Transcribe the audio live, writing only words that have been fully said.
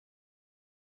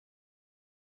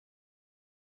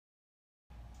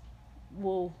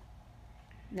Whoa.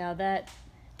 Now that...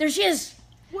 There she is!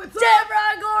 What's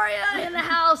Deborah Gloria in the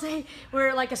house! Hey,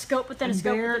 we're like a scope within a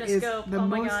scope within a scope. The oh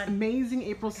my most god. amazing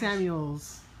April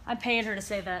Samuels. I'm paying her to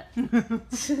say that.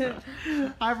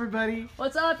 Hi, everybody.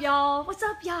 What's up, y'all? What's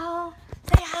up, y'all?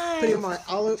 Say hi. Putting my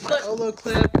Olo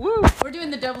clip. Woo! We're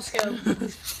doing the double scope. We're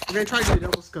gonna try to do a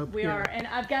double scope. We here. are, and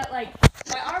I've got like,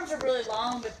 my arms are really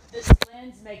long, but this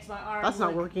lens makes my arms That's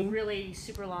not working. really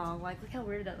super long. Like, look how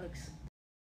weird that looks.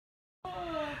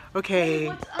 Okay, Hey,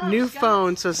 what's up, new Scott?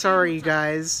 phone, so sorry you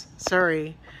guys.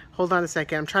 Sorry. Hold on a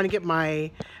second. I'm trying to get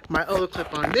my Olo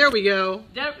clip on. There we go.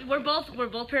 We're both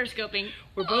periscoping.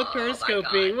 We're both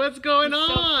periscoping. What's going It's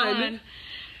so on? fun.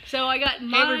 So I got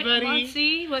everybody.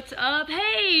 Muncie, what's up?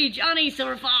 Hey, Johnny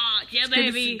Silver Fox, yeah,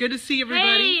 baby. Good to see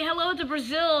everybody. Hey, hello to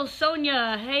Brazil,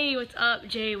 Sonia. Hey, what's up,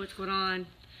 Jay? What's going on?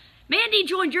 Mandy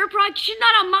joined your project. She's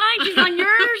not on mine. She's on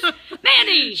yours.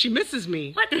 Mandy. She misses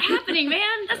me. What's happening,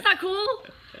 man? That's not cool.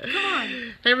 Come on.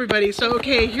 Hey, everybody. So,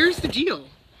 okay, here's the deal.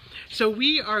 So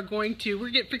we're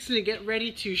fixing to get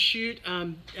ready to shoot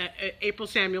April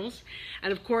Samuels.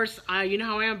 And of course, you know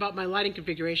how I am about my lighting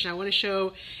configuration. I want to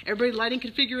show everybody lighting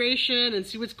configuration and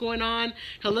see what's going on.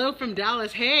 Hello from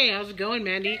Dallas. Hey, how's it going,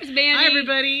 Mandy? There's Mandy. Hi,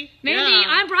 everybody. Mandy, yeah.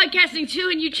 I'm broadcasting too,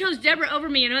 and you chose Deborah over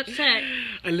me, and I'm upset.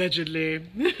 Allegedly.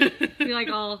 You're like,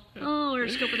 oh, we're a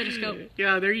scope within a scope.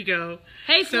 Yeah, there you go.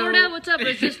 Hey, Florida, what's up?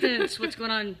 Resistance, what's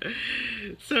going on?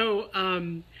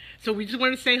 So we just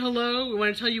want to say hello. We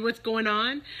want to tell you what's going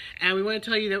on. And we want to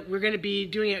tell you that we're going to be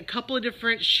doing a couple of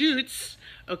different shoots,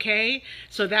 okay?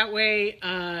 So that way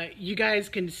you guys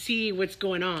can see what's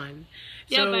going on.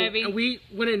 Yeah, so baby. We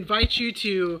want to invite you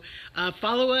to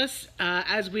follow us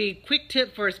as we quick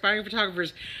tip for aspiring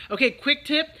photographers. Okay, quick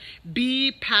tip,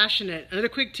 be passionate. Another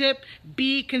quick tip,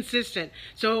 be consistent.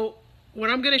 So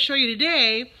what I'm going to show you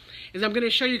today is I'm going to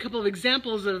show you a couple of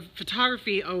examples of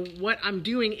photography of what I'm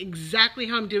doing, exactly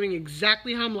how I'm doing,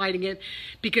 exactly how I'm lighting it.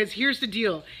 Because here's the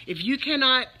deal. If you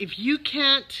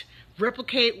can't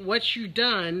replicate what you've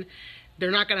done,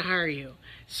 they're not going to hire you.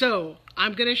 So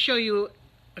I'm going to show you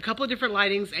a couple of different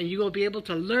lightings and you will be able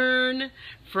to learn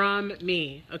from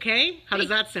me. Okay? How does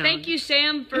that sound? Thank you,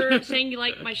 Sam, for saying you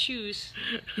like my shoes.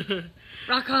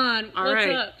 Rock on. All What's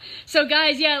right. up? So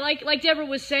guys, yeah, like Deborah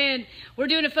was saying, we're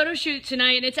doing a photo shoot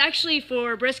tonight, and it's actually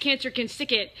for Breast Cancer Can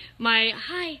Stick It.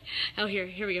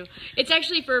 Here we go. It's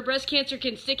actually for Breast Cancer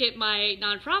Can Stick It, my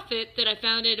nonprofit that I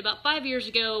founded about 5 years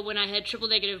ago when I had triple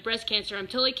negative breast cancer. I'm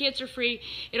totally cancer free.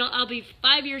 I'll be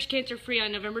 5 years cancer free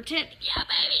on November 10th. Yeah,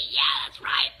 baby. Yeah, that's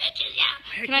right, bitches. Yeah.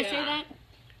 Heck Can I yeah. say that?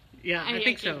 Yeah, I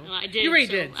think so. I did. You already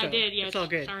so did. So I did, yes. It's all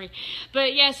good. Sorry.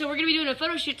 But yeah, so we're going to be doing a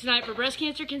photo shoot tonight for Breast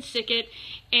Cancer Can Stick It,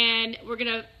 and we're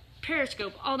going to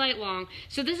periscope all night long.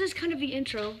 So this is kind of the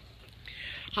intro.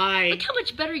 Hi. Look how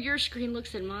much better your screen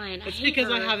looks than mine. It's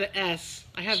because I have the S.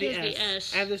 I have She the has S. the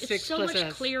S. I have the 6 It's so plus much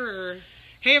S. clearer.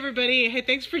 Hey everybody, hey,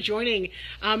 thanks for joining.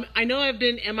 I know I've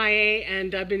been MIA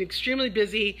and I've been extremely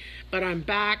busy, but I'm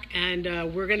back and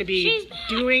we're going to be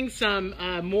doing some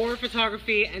more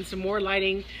photography and some more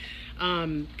lighting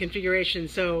configuration.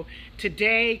 So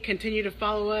today, continue to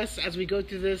follow us as we go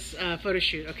through this photo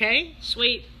shoot, okay?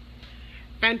 Sweet.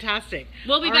 Fantastic.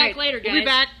 We'll be All back right, later, guys. We'll be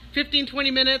back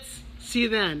 15-20 minutes. See you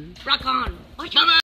then. Rock on. Bye-bye.